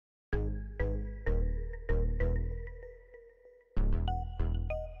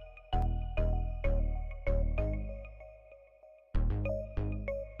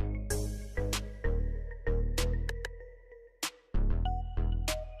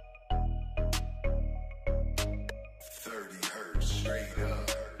Bang,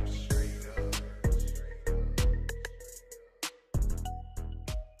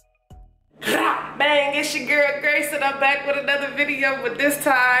 it's your girl Grace and I'm back with another video, but this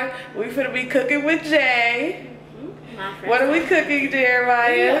time we finna be cooking with Jay. What are we cooking,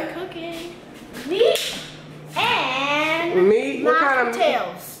 Jeremiah? We are cooking meat and meat? What kind of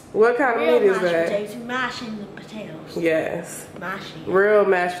potatoes? What kind of meat is that? Potatoes. Mashing the potatoes. Yes. Mashing. Real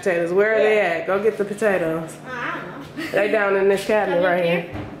mashed potatoes. Where are they at? Go get the potatoes. I don't know. They down in this cabinet right here.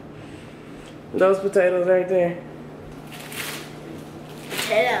 Those potatoes right there.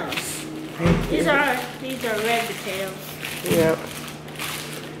 Potatoes. These are red potatoes. Yep.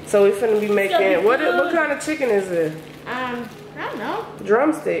 So we finna be making what kind of chicken is it? I don't know.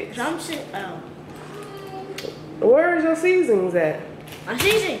 Drumsticks. Drumstick. Oh. Where is your seasonings at? My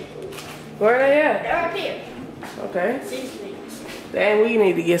seasoning. Where are they at? They're up here. Okay. Seasonings. Dang, we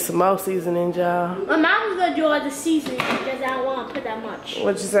need to get some more seasonings, y'all. My mom was gonna do all the seasoning because I don't want to put that much.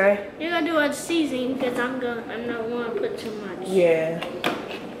 What'd you say? You're gonna do all the seasoning because I'm not want to put too much. Yeah.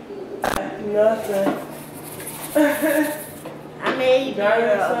 Nothing. I made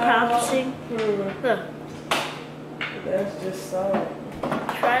promising. Look. That's just salt.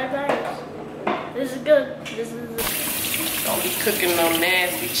 Try it out. This is good. This is. Don't be cooking no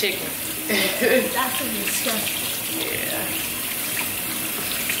nasty chicken. That's disgusting. Yeah.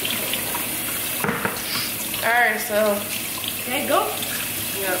 Alright, so. There you go.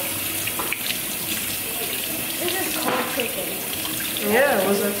 Yep. This is cold cooking. Yeah, it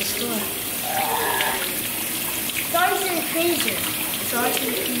was at the store. It's always in the freezer. It's always in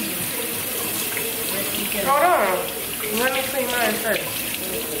the freezer. Hold on. Let me clean mine first.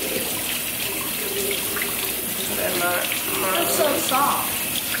 It's so soft.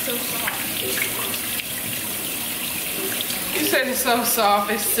 So soft. You said it's so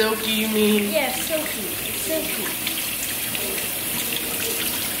soft. It's silky, you mean? Yeah, silky. It's silky.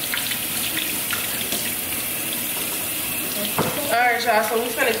 Alright, y'all, so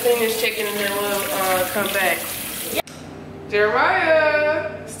we're gonna clean this chicken and then we'll come back. Yep. Jeremiah,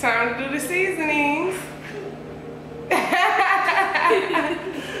 it's time to do the seasonings.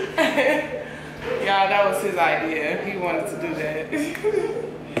 Y'all, that was his idea. He wanted to do that.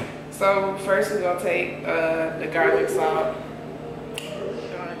 So first we're gonna take the garlic salt.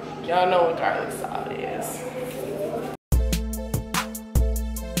 Y'all know what garlic salt is.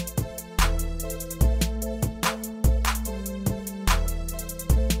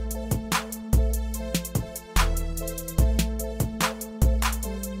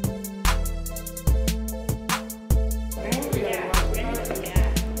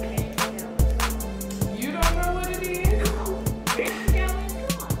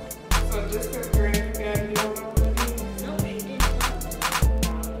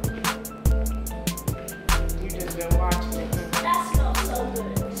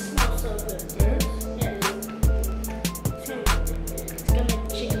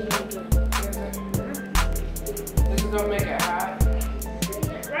 Gonna make it hot.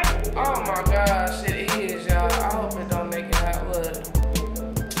 Oh my gosh, it is, y'all. I hope it don't make it hot. Look.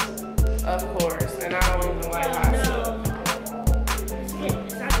 Of course. And I don't even like hot stuff.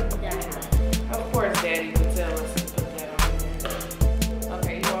 It's not gonna be that hot. Of course, Daddy would tell us to put that on there.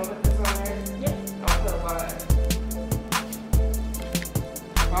 Okay, you wanna put this on there? Yep. I'll put a lot.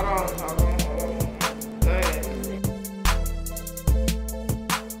 Hold on. Go ahead.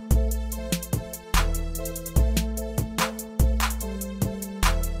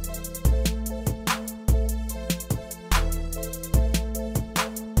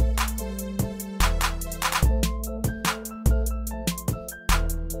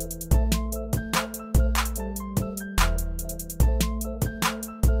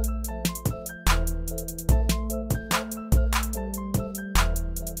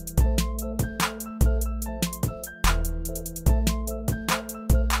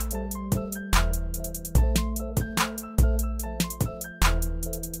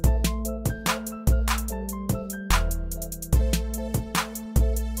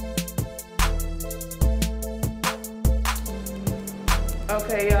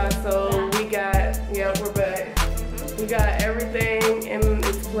 Okay, y'all, so we got, we're back. We got everything in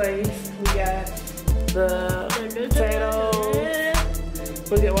its place. We got the potatoes.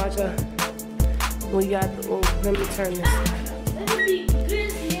 Watch out. We got the, let me turn this.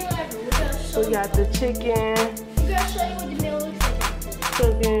 We got the chicken. We gotta show you what the meal looks like.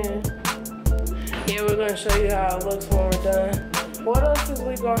 Cooking. Yeah, we're gonna show you how it looks when we're done. What else is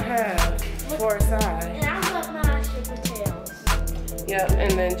we gonna have for a side? And I'm gonna mash the potatoes. Yep,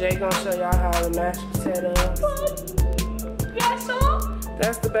 and then Jay gonna show y'all how to mash potatoes. Yeah, so?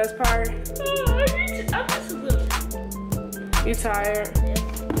 That's the best part. I'm just a little. You tired? Yeah.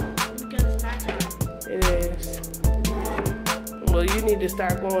 Because it's not time. It is. Well, you need to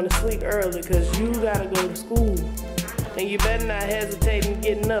start going to sleep early because you gotta go to school. And you better not hesitate in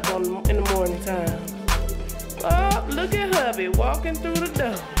getting up in the morning time. Oh, look at hubby walking through the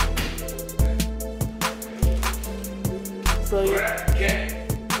door. So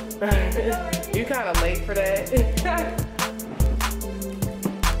you kind of late for that.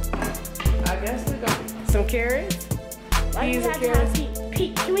 I guess we got some carrots. Peas and carrots.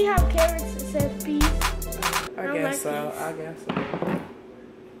 Can we have carrots instead of peas? I guess so. I guess so.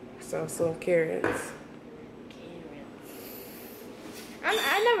 So some carrots.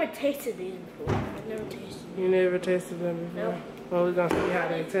 I never tasted these before. I've never tasted them. You never tasted them before? Nope. Well, we're gonna see how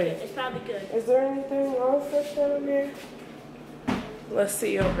they taste. It's probably good. Is there anything else that's down there? Let's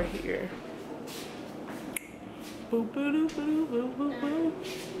see over here. Boop, boop, boop, boop, boop, boop, boop.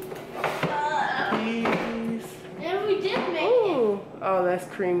 Peas. And we did make it. Oh, that's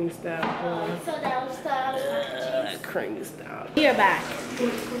creamy style. So that was style. Creamy style. We're back.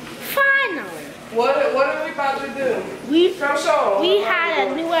 Finally. What are we about to do? We had a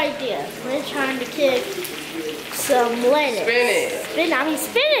new idea. We're trying to cook some lettuce.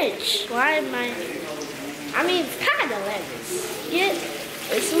 Spinach. Why am I mean, it's kind of lettuce.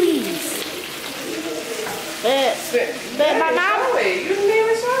 It's leaves. But my mom, you didn't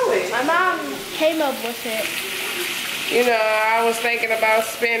even show it. My mom came up with it. You know, I was thinking about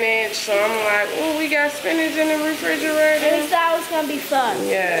spinach, so I'm like, oh, we got spinach in the refrigerator. And we thought it was gonna be fun.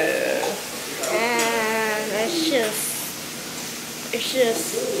 Yeah. And it's just.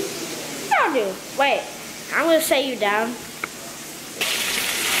 I'll do. Wait, I'm gonna set you down.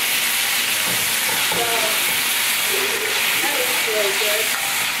 That looks really good.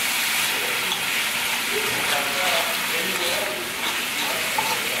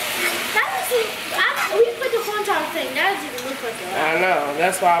 We put the horn top thing. That doesn't even look like a lot. I know.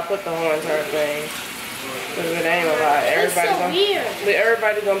 That's why I put the horn tart thing. Because it ain't a lot.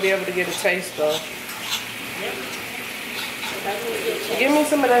 Everybody's gonna be able to get a taste though. Yep. Give me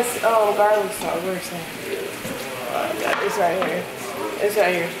some of that garlic sauce. Where's that? It's right here. It's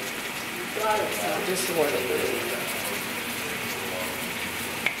right here. Just a little bit.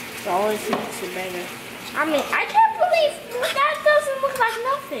 It always makes it better. I mean, I can't believe that doesn't look like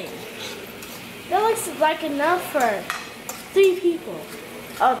nothing. That looks like enough for 3 people.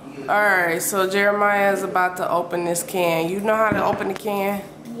 Oh. Alright, so Jeremiah is about to open this can. You know how to open the can?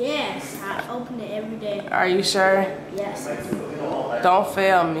 Yes, I open it every day. Are you sure? Yes. Don't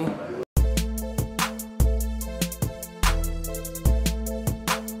fail me.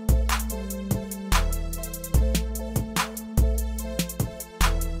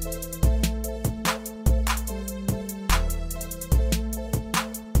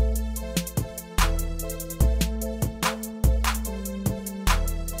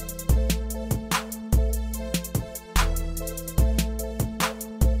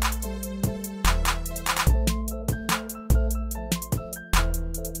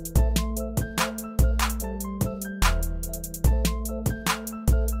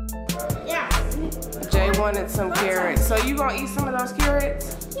 Wanted some carrots. So you gonna eat some of those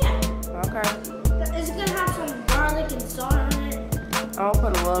carrots? Yeah. Okay. Is it gonna have some garlic and salt on it? I'll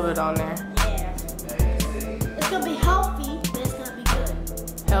put a little bit on there. Yeah. It's gonna be healthy, but it's gonna be good.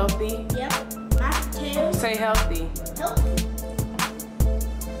 Healthy? Yep. Mashed potatoes. Say healthy. Healthy.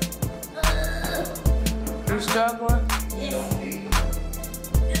 You struggling? Yeah.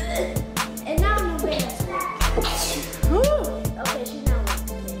 And now I'm gonna make a snack. Okay, she's not working.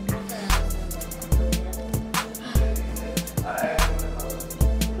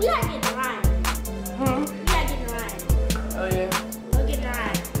 We gotta get the line. We gotta get the line. Oh yeah. We'll get the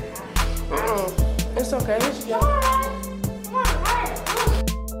line. It's okay. Let's go. Come on, Ryan. Come on, Ryan.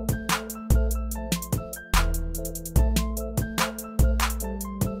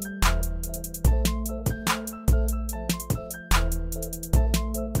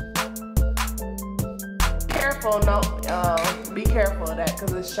 Careful, no. Be careful of that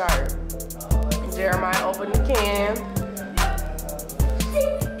because it's sharp. Jeremiah, open the can.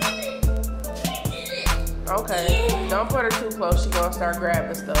 Okay, don't put her too close. She's gonna start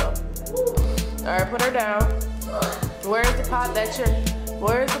grabbing stuff. All right, put her down. Where's the pot that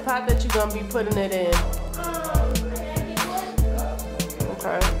you're gonna be putting it in?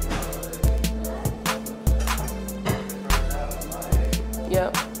 Okay.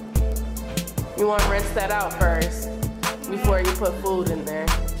 Yep. You want to rinse that out first before you put food in there.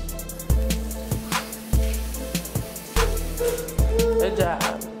 Good job.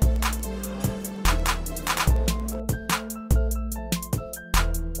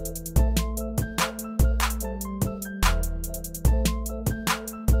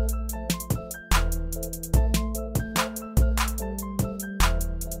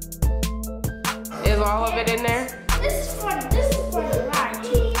 all of it in there? This is for the ride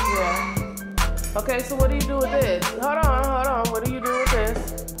too. Yeah. Okay, so what do you do with this? Hold on. What do you do with this?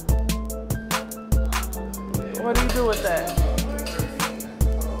 What do you do with that?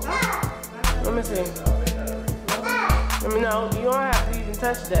 Let me see. Let me know. You don't have to even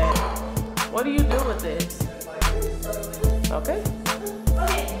touch that. What do you do with this? Okay.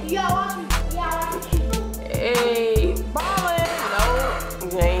 Okay, you gotta watch me. Hey, ballin'. No,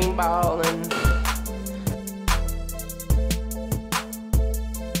 you ain't ballin'.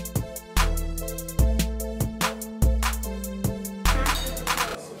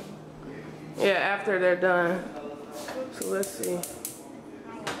 Yeah, after they're done. So let's see.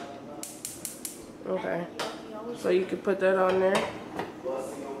 Okay. So you can put that on there.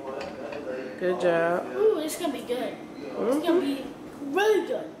 Good job. Ooh, it's gonna be good. It's gonna be really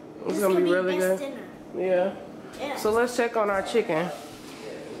good. It's gonna be really good. Dinner. Yeah. So let's check on our chicken.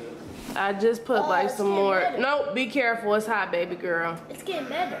 I just put like some more. Better. Nope, be careful. It's hot, baby girl. It's getting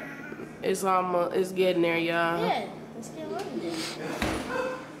better. It's almost. It's getting there, y'all. Yeah, it's getting better.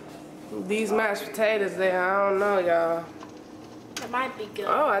 These mashed potatoes, I don't know, y'all. It might be good.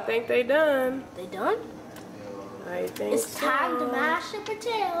 Oh, I think they done. They done? I think it's time to mash the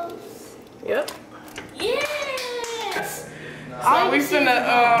potatoes. Yep. Yes! So we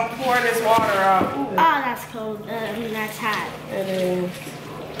finna pour this water out. Oh, that's cold. That's hot. It is.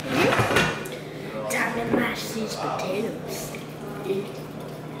 Time to mash these potatoes.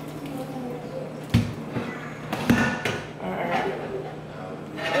 Alright.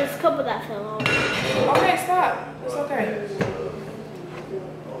 There's a couple that fell off. Okay, stop. It's okay.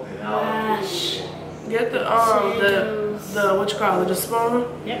 Mash. Get the what you call it, the spoon?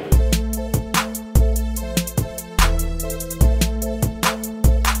 Yep.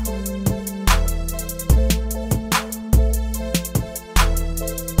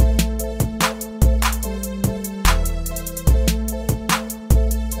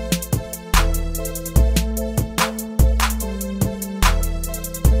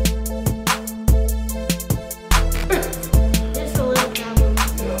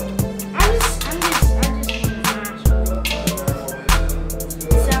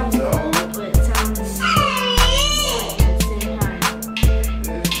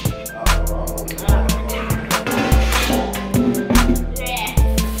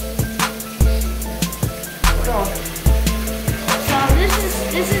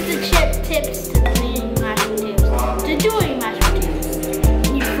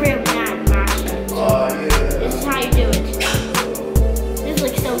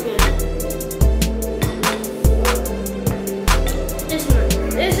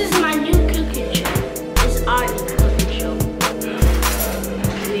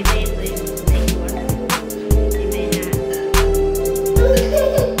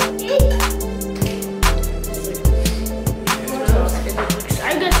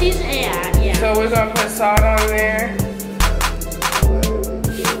 So we're gonna put salt on there.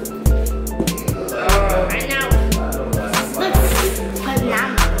 Right now, this looks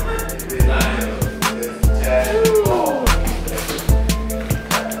phenomenal.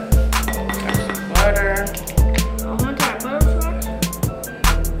 Butter. One time, butterscotch.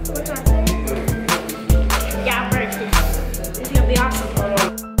 What's our thing? Yeah, I'll break this. It's gonna be awesome.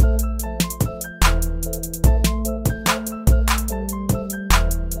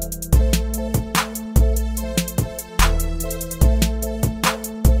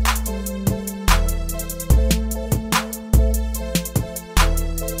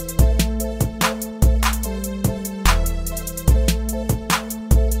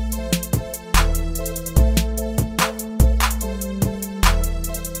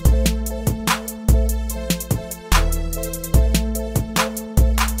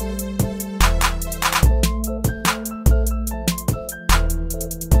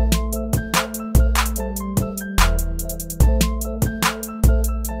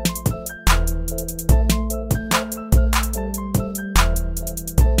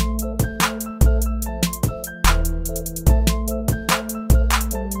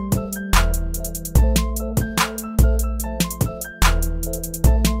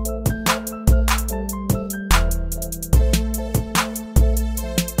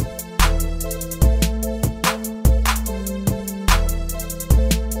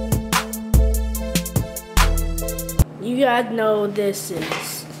 You guys know what this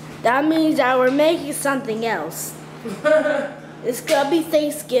is. That means that we're making something else. It's gonna be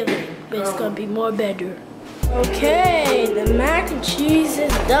Thanksgiving, but it's gonna be more better. Okay, the mac and cheese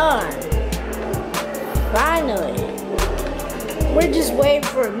is done. Finally. We're just waiting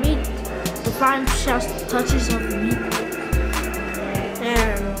for meat, the final touches of the meat.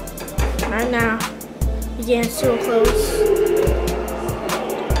 And right now, It's getting so close.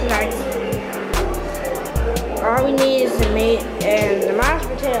 Like, all we need is the meat and the mashed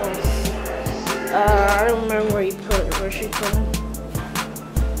potatoes. I don't remember where she put them.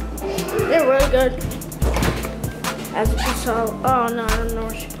 They're really good. As you saw, oh no, I don't know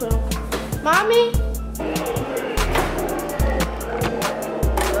where she put them. Mommy?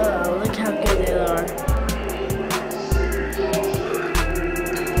 Oh, look how good they are.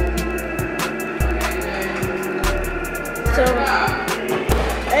 So,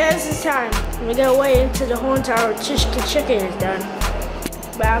 as this time, we gotta wait until the whole entire chicken is done.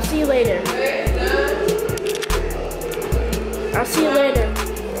 But I'll see you later. I'll see you later.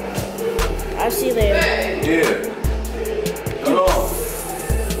 I'll see you later. Yeah. Come on.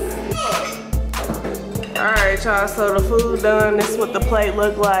 Alright, y'all, so the food done. This is what the plate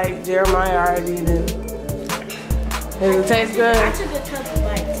look like. Jeremiah already did. Does it taste good? I took a couple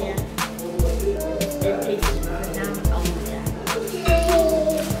bites, yeah. It tastes phenomenal.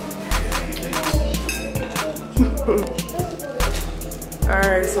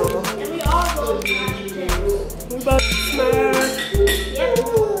 Alright, so And we all go to mashed potatoes. we about to smash. Yep.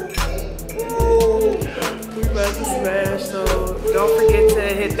 We about to smash, so don't forget to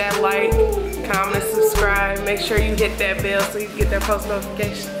hit that like, comment, subscribe. Make sure you hit that bell so you can get that post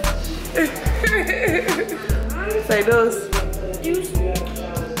notification. Say those.